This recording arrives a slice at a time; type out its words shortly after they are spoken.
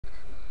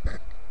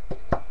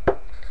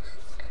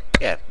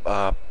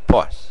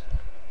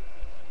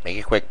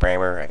quick,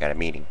 Bramer. I got a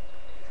meeting.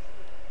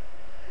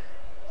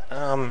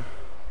 The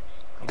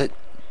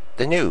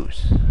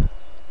news.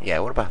 Yeah,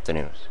 what about the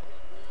news?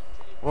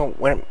 Well,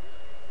 when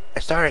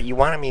I started, you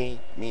wanted me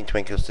and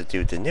Twinkles to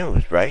do the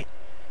news, right?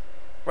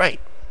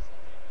 Right.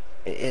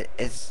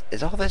 Is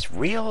all this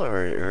real,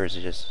 or is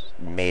it just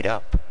made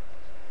up?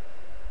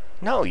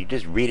 No, you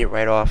just read it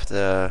right off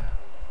the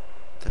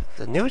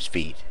news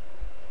feed.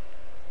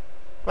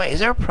 Wait,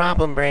 is there a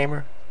problem,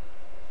 Bramer?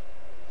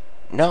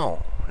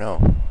 No.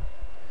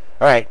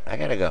 Alright, I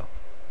gotta go.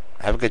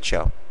 Have a good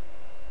show.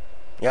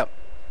 Yep.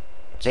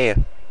 See ya.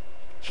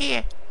 See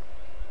ya.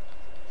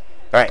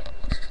 Alright.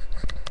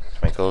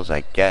 Twinkles,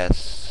 I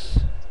guess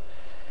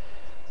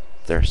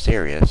they're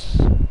serious.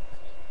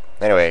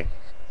 Anyway.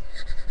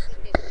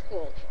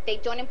 School. They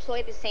don't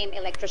employ the same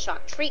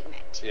electroshock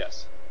treatment.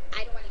 Yes.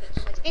 I don't want to get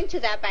too much into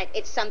that, but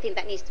it's something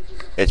that needs to be...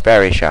 It's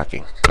very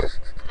shocking.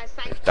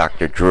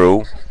 Dr.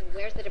 Drew.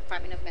 Where's the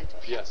Department of Mental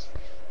Health? Yes.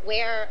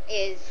 Where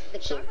is the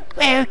children?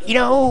 Well, you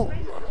know,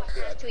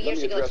 2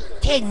 years ago.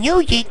 Ted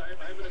Nugent,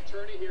 I have an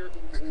attorney here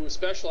who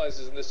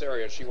specializes in this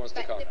area, and she wants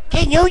to comment.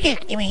 Ted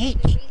Nugent, I mean,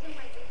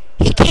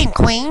 he came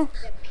clean.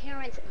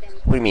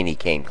 What do you mean he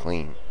came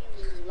clean?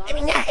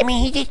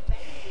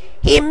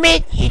 He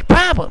admit his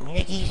problem.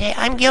 He said,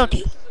 I'm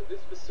guilty.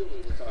 This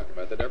facility we're talking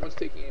about, that everyone's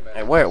taking aim at.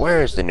 And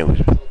where is the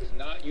news? Is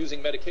not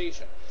using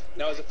medication.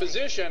 Now, as a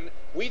physician,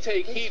 we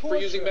take heat for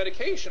using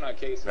medication on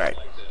cases like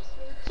this.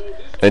 So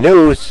the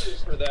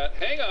news. For that.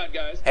 Hang on,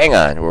 guys. Hang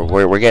on.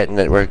 We're getting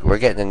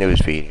the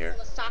news feed here.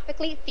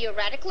 Philosophically,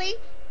 theoretically,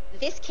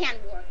 this can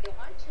work. There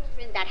are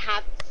children that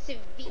have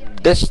severe...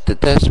 This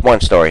one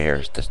story here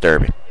is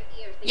disturbing.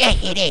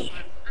 Yes, it is.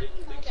 They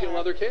kill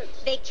other kids.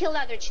 They kill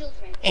other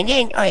children. And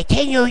then,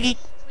 Ted Nugent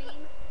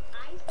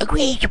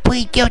agrees to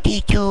plead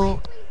guilty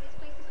to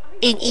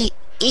an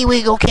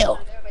illegal kill.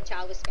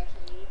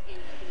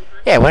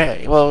 Yeah,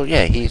 well,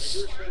 yeah,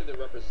 he's...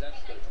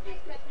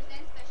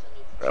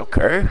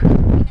 Okay.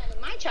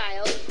 My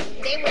child,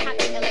 they were having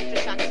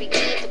electroshock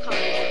treatment to calm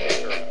them.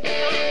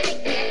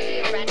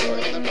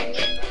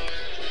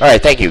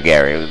 Alright, thank you,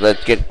 Gary.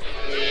 Let's get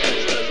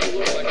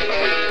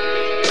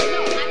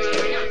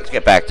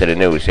back to the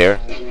news here.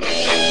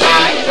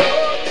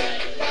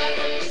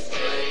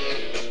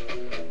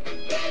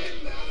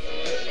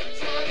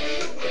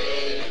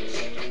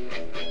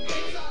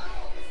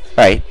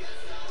 Alright.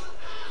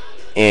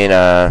 In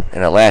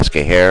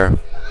Alaska here,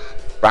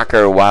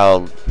 rocker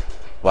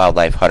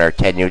wildlife hunter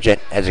Ted Nugent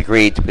has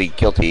agreed to plead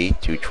guilty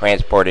to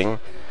transporting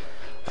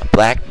a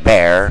black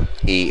bear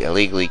he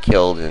illegally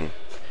killed in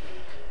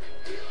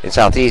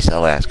southeast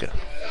Alaska.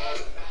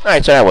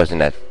 Alright, so that wasn't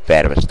that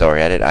bad of a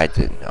story. I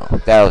didn't know.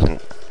 That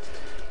wasn't...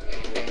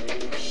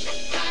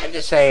 I'm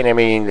just saying, I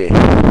mean,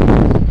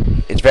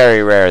 it's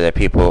very rare that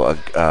people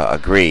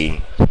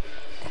agree.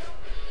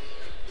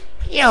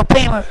 You know,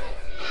 Kramer,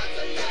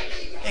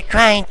 you're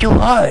trying too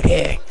hard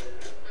here.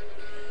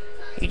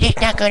 You're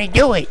just not gonna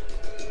do it.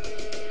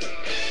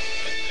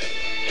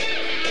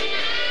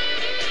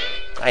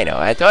 I know,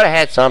 I thought I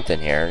had something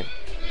here.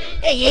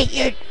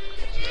 You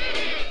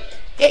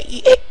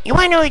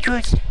wanna know the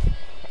truth?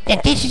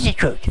 Then this is the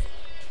truth.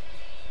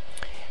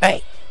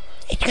 Alright,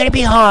 it's gonna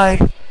be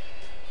hard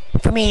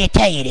for me to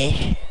tell you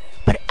this,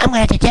 but I'm gonna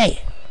have to tell you.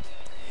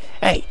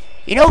 Alright,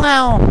 you know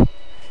how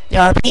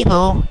there are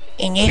people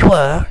in this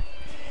world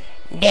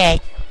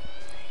that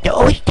they're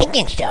always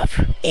thinking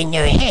stuff in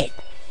their head.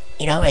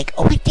 You know, like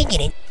always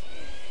thinking it,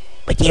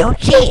 but they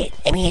don't say it.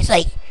 I mean, it's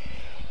like,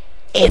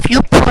 let's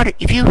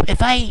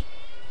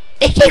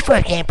say for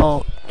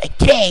example, like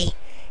today,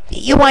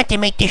 you want to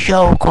make the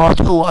show called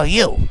Who Are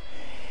You?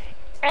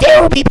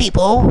 There will be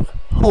people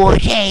who will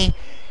say,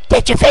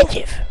 that's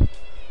offensive.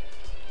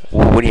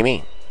 What do you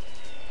mean?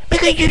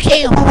 Because you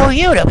say, who are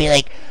you? They'll be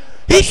like,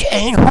 you're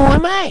saying, who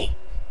am I?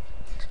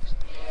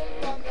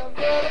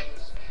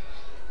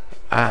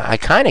 I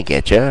kind of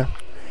get you.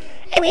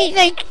 I mean,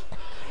 like,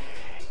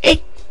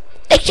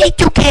 let's say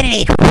two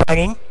candidates were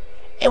running,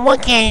 and one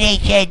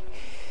candidate said,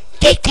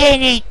 this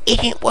candidate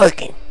isn't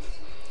working.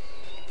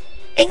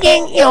 And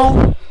then, you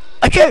know,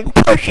 a certain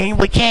person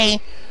would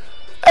say,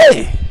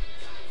 hey,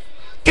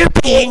 they're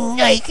being,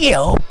 like, you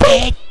know,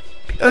 bad,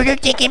 or they're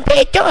thinking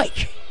bad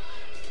thoughts.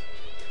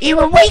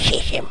 You're a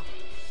racism.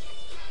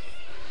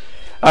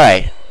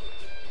 Alright.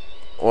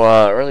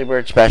 Well, early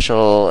bird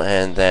special,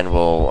 and then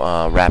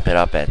we'll wrap it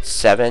up at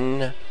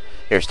 7.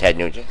 Here's Ted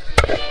Nugent.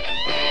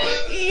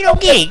 You don't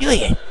get it, do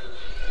you?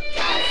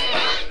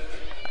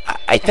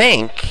 I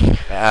think,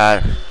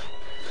 well,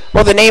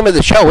 the name of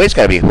the show is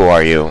going to be Who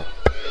Are You?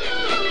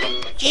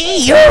 Gee,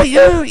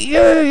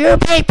 you're a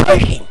bad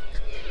person.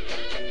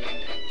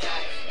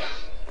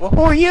 Well,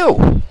 who are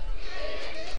you?